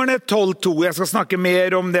Romerne 12:2, jeg skal snakke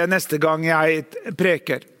mer om det neste gang jeg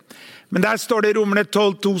preker. Men der står det i Romerne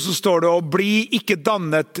 12:2, så står det å bli ikke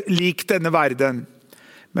dannet lik denne verden,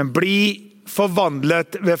 men bli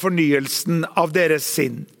forvandlet ved fornyelsen av deres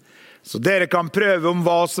sinn. Så dere kan prøve om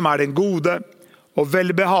hva som den gode og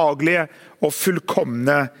velbehagelige og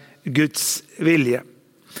fullkomne Guds vilje.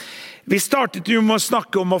 Vi startet jo med å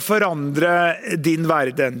snakke om å forandre din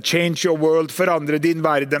verden. Change your world, forandre din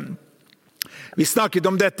verden. Vi snakket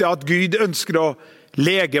om dette at Gud ønsker å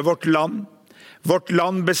lege vårt land. Vårt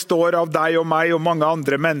land består av deg og meg og mange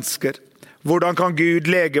andre mennesker. Hvordan kan Gud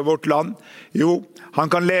lege vårt land? Jo, han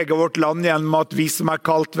kan lege vårt land gjennom at vi som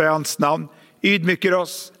kalt ved hans navn, ydmyker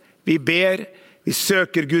oss. Vi ber, vi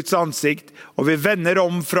søker Guds ansikt, og vi vender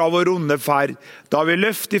om fra vår onde ferd. Da vi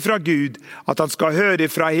løfter fra Gud at han skal høre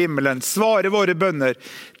fra himmelen, svare våre bønner,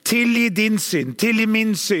 tilgi din synd, tilgi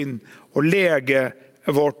min synd, og lege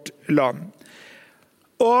vårt land.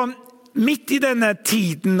 Og midt i denne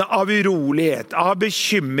tiden av urolighet, av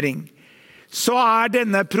bekymring, så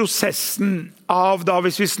denne prosessen av, da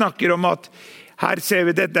hvis vi snakker om at her ser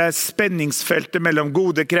vi dette spenningsfeltet mellom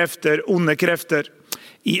gode krefter, onde krefter,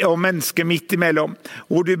 og mennesker midt imellom,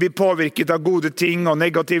 hvor du blir påvirket av gode ting og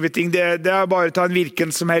negative ting. Det bare å ta en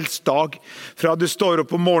hvilken som helst dag, fra du står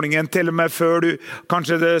opp om morgenen til og med før du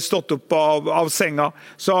kanskje stått opp av senga,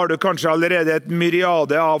 så har du kanskje allerede et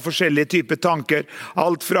myriade av forskjellige typer tanker.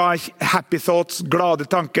 Alt fra happy thoughts, glade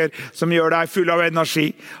tanker, som gjør deg full av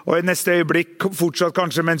energi, og i neste øyeblikk, fortsatt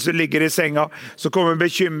kanskje mens du ligger i senga, så kommer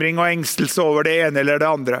bekymring og engstelse over det ene eller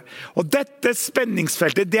det andre. Og dette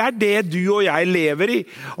spenningsfeltet, det det du og jeg lever i.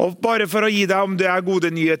 Og bare for å gi deg om det gode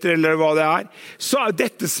nyheter eller hva det så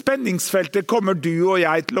dette spenningsfeltet kommer du og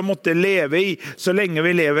jeg til å måtte leve i så lenge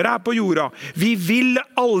vi lever her på jorda. Vi vil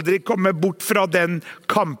aldri komme bort fra den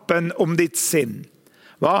kampen om ditt sinn.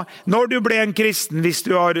 Hva? Når du ble en kristen, hvis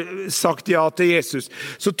du har sagt ja til Jesus,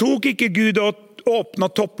 så tok ikke Gud og åpna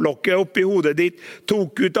topplokket opp i hodet ditt,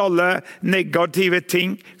 tok ut alle negative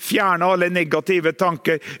ting, fjerna alle negative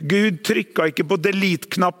tanker. Gud trykka ikke på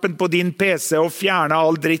delete-knappen på din PC og fjerna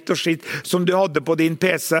all dritt og skitt som du hadde på din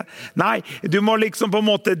PC. Nei, du må liksom på en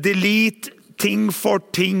måte delete ting for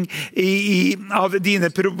ting av dine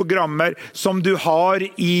programmer som du har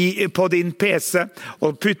på din PC,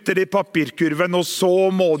 og putte det i papirkurven, og så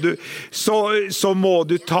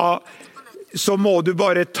må du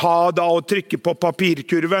bare ta da og trykke på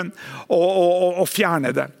papirkurven og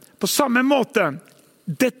fjerne det. På samme måte,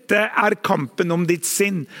 dette kampen om ditt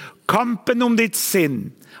sinn. Kampen om ditt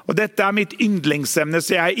sinn. Og dette mitt yndlingsemne,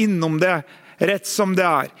 så jeg innom det rett som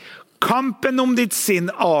det Kampen om ditt sinn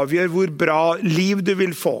avgjør hvor bra liv du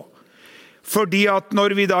vil få. Fordi at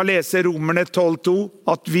når vi da leser Romerne 12:2,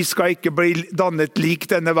 at vi skal ikke bli dannet lik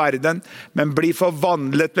denne verden, men bli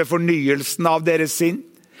forvandlet ved fornyelsen av deres sinn,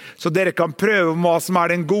 så dere kan prøve hva som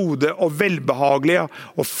den gode og velbehagelige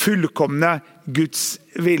og fullkomne Guds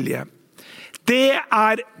vilje. Det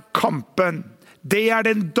kampen. Det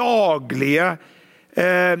den daglige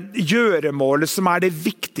gjøremålet som det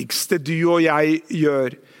viktigste du og jeg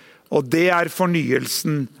gjør. Og det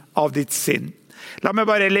fornyelsen av ditt sinn. La meg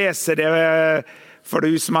bare lese det for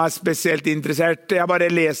du som spesielt interessert. Jeg bare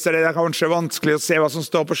leser det, det kanskje vanskelig å se hva som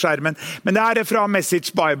står på skjermen. Men det fra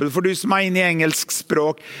Message Bible. For du som inne i engelsk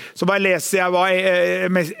språk, så bare leser jeg hva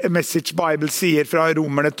Message Bible sier fra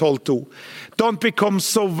Romerne 12:2. Don't become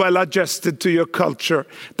so well adjusted to your culture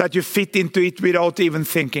that you fit into it without even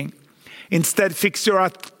thinking. Instead, fix your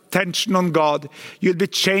attention on God. You'll be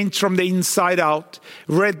changed from the inside out.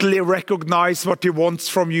 Readily recognize what He wants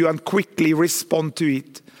from you and quickly respond to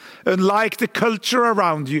it. Unlike the culture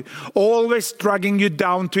around you, always dragging you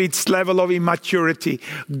down to its level of immaturity,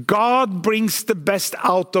 God brings the best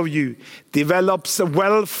out of you, develops a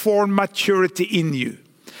well-formed maturity in you.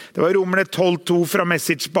 Det var Romerne 12:2 fra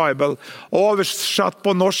Message Bible. Oversatt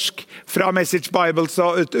på norsk fra Message Bible,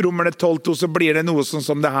 så Romerne 12:2, så blir det noe sånn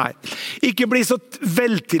som det her. Ikke bli så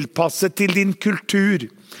veltilpasset til din kultur,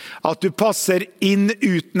 at du passer inn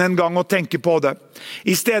uten en gang å tenke på det.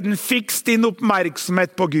 I stedet fiks din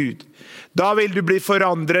oppmerksomhet på Gud. Da vil du bli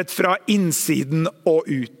forandret fra innsiden og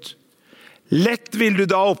ut. Lett vil du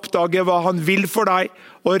da oppdage hva han vil for deg,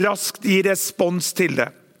 og raskt gi respons til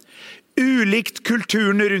det. Ulikt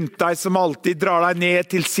kulturen rundt deg som alltid drar deg ned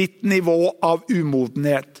til sitt nivå av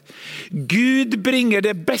umodenhet. Gud bringer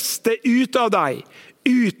det beste ut av deg,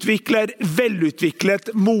 utvikler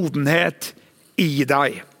velutviklet modenhet i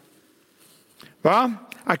deg. Hva?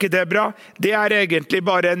 Ikke det bra? Det egentlig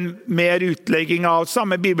bare en mer utlegging av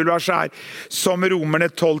samme bibelvers her som Romerne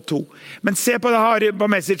 12:2. Men se på det her på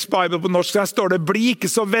Message Bible på norsk. Her står det: bli ikke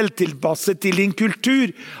så veltilpasset til din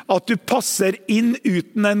kultur at du passer inn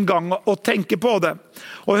uten en gang å tenke på det.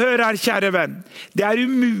 Og hør her, kjære venn. Det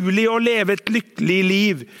umulig å leve et lykkelig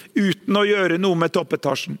liv uten å gjøre noe med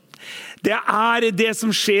toppetasjen. Det det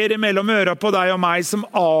som skjer mellom øra på deg og meg som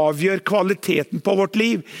avgjør kvaliteten på vårt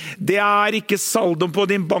liv. Det ikke saldoen på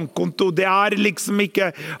din bankkonto. Det liksom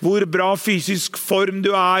ikke hvor bra fysisk form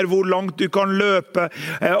du hvor langt du kan løpe,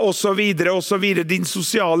 og så videre, din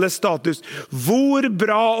sosiale status. Hvor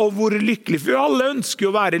bra og hvor lykkelig. For alle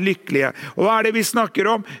ønsker å være lykkelige. Og hva det vi snakker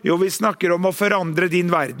om? Jo, vi snakker om å forandre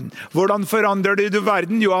din verden. Hvordan forandrer du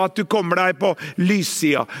verden? Jo, at du kommer deg på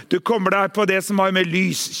lyssida. Du kommer deg på det som har med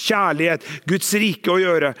lys, kjærlighet, Guds rike å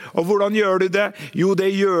gjøre. Og hvordan gjør du det? Jo, det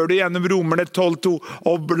gjør du gjennom Romerne 12:2.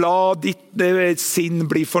 Og la ditt sinn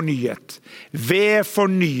bli fornyet. Ved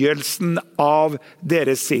fornyelsen av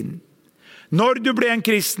deres sinn. Når du ble en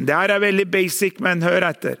kristen, det veldig basic, men hør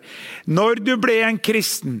etter. Når du ble en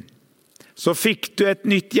kristen, så fikk du et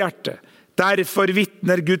nytt hjerte. Derfor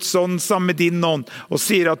vittner Guds ånd sammen med din ånd og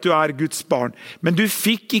sier at du Guds barn. Men du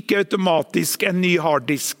fikk ikke automatisk en ny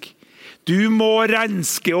harddisk. Du må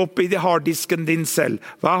renske opp i harddisken din selv.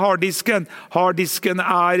 Hva harddisken? Harddisken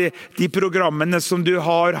de programmene som du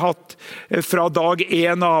har hatt fra dag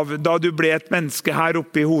 1 av, da du ble et menneske her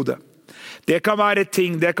oppe i hodet. Det kan være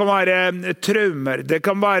ting, det kan være traumer, det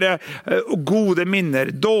kan være gode minner,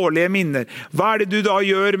 dårlige minner. Hva det du da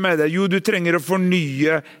gjør med det? Jo, du trenger å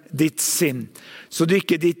fornye ditt sinn, så du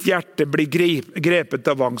ikke ditt hjerte blir grepet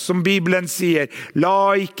av angst. Som Bibelen sier,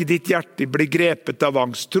 la ikke ditt hjerte bli grepet av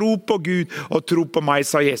angst. Tro på Gud og tro på meg,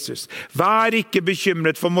 sa Jesus. Vær ikke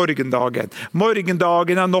bekymret for morgendagen.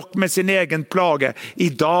 Morgendagen nok med sin egen plage. I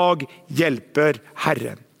dag hjelper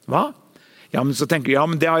Herren. Hva? Ja, men så tenker jeg, ja,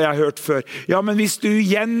 men det har jeg hørt før. Ja, men hvis du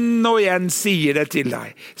igjen og igjen sier det til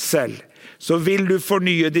deg selv, så vil du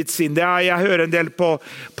fornye ditt sinn. Jeg hører en del på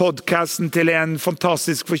podcasten til en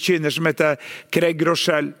fantastisk forkynner som heter Craig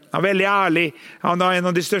Rochelle. Han veldig ærlig. Han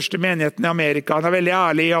en av de største menighetene i Amerika. Han veldig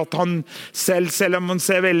ærlig i at han selv om han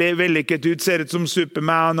ser veldig vellykket ut, ser ut som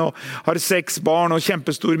Superman og har 6 barn og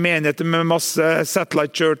kjempestor menighet med masse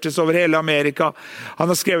satellite churches over hele Amerika.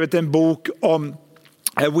 Han har skrevet en bok om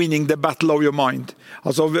winning the battle of your mind.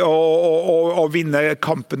 Altså å vinne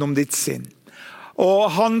kampen om ditt sinn.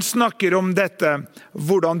 Og han snakker om dette,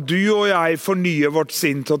 hvordan du og jeg fornyer vårt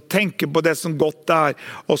sinn til å tenke på det som godt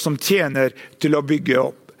og som tjener til å bygge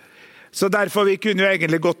opp. Så derfor vi kunne jo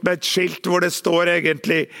egentlig gått med et skilt hvor det står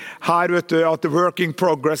egentlig her, vet du, at work in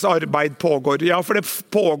progress, arbeid pågår. Ja, for det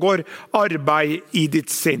pågår arbeid i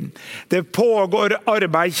ditt sinn. Det pågår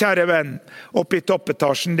arbeid, kjære venn, oppe i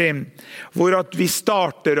toppetasjen din, hvor at vi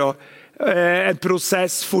starter en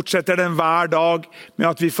prosess, fortsetter den hver dag med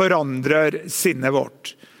at vi forandrer sinnet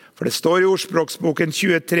vårt. For det står i ordspråksboken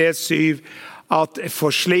 23:7 at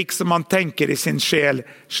for slik som man tenker i sin sjel,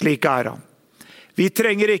 slik han. Vi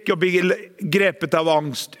trenger ikke å bli grepet av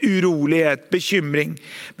angst, urolighet, bekymring.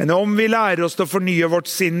 Men om vi lærer oss å fornye vårt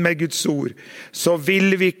sinn med Guds ord, så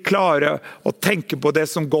vil vi klare å tenke på det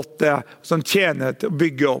som godt som tjener til å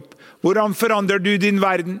bygge opp. Hvordan forandrer du din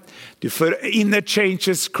verden? Inner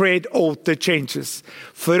changes create outer changes.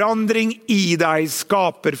 Forandring i deg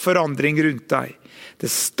skaper forandring rundt deg.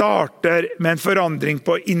 Det starter med en forandring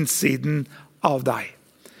på innsiden av deg.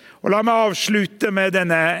 Og la meg avslutte med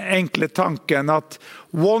denne enkle tanken at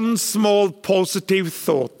one small positive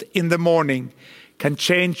thought in the morning can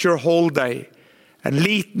change your whole day. En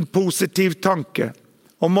liten positiv tanke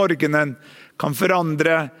om morgenen kan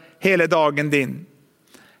forandre hele dagen din.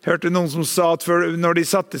 Hørte noen som sa at når de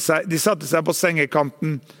satte seg på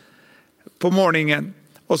sengekanten på morgenen,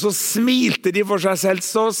 og så smilte de for seg selv,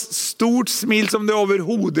 så stort smil som de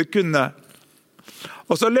overhodet kunne.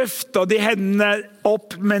 Og så løftet de hendene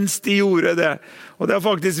opp mens de gjorde det. Og det har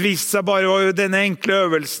faktisk vist seg bare denne enkle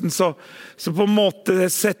øvelsen, så på en måte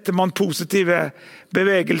setter man positive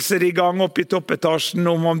bevegelser i gang opp i toppetasjen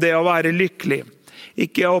om det å være lykkelig.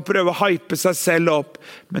 Ikke å prøve å hype seg selv opp,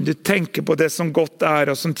 men du tenker på det som godt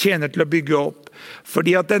og som tjener til å bygge opp.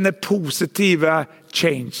 Fordi at denne positive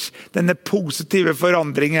change, denne positive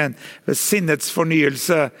forandringen ved sinnets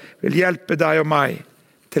fornyelse vil hjelpe deg og meg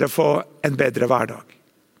til å få en bedre hverdag.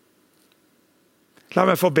 La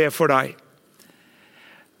meg få be for deg.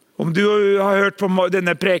 Om du har hørt på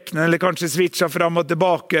denne prekenen, eller kanskje switchet fram og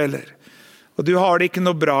tilbake, og du har det ikke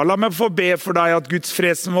noe bra, la meg få be for deg at Guds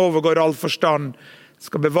fred som overgår all forstand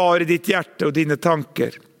skal bevare ditt hjerte og dine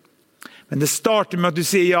tanker. Men det starter med at du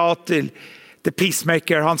sier ja til The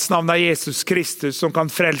Peacemaker, hans navn Jesus Kristus, som kan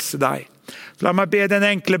frelse deg. Så la meg be den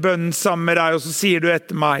enkle bønnen sammen med deg, og så sier du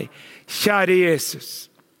etter meg: Kjære Jesus,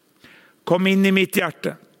 kom inn i mitt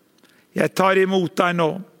hjerte. Jeg tar imot deg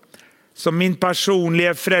nå, som min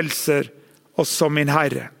personlige frelser og som min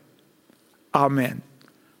Herre. Amen.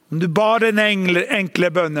 Om du ba den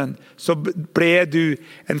enkle bønnen, så ble du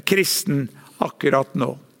en kristen akkurat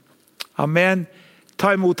nå. Amen.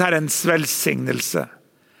 Ta imot Herrens velsignelse.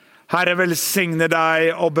 Herre velsigne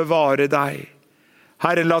deg og bevare deg.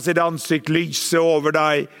 Herren la sitt ansikt lyse over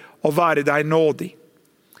deg og være deg nådig.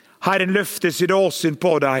 Herren løfte sitt åsyn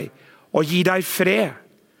på deg og gi deg fred.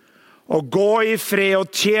 Og gå i fred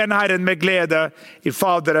og tjene Herren med glede i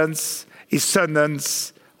Faderens, i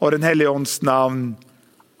Sønnens og den Hellige Ånds navn.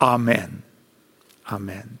 Amen.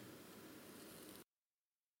 Amen.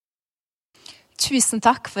 Tusen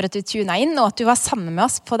takk for at du tunet inn og at du var sammen med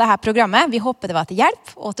oss på dette programmet. Vi håper det var til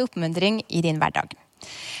hjelp og til oppmuntring i din hverdag.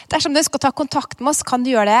 Dersom du ønsker å ta kontakt med oss, kan du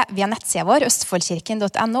gjøre det via nettsida vår,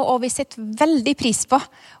 østfoldkirken.no, og vi setter veldig pris på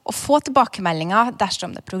å få tilbakemeldinger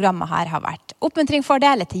dersom det programmet her har vært oppmuntring for det,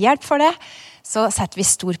 eller til hjelp for det, så setter vi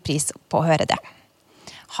stor pris på å høre det.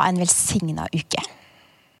 Ha en velsignet uke.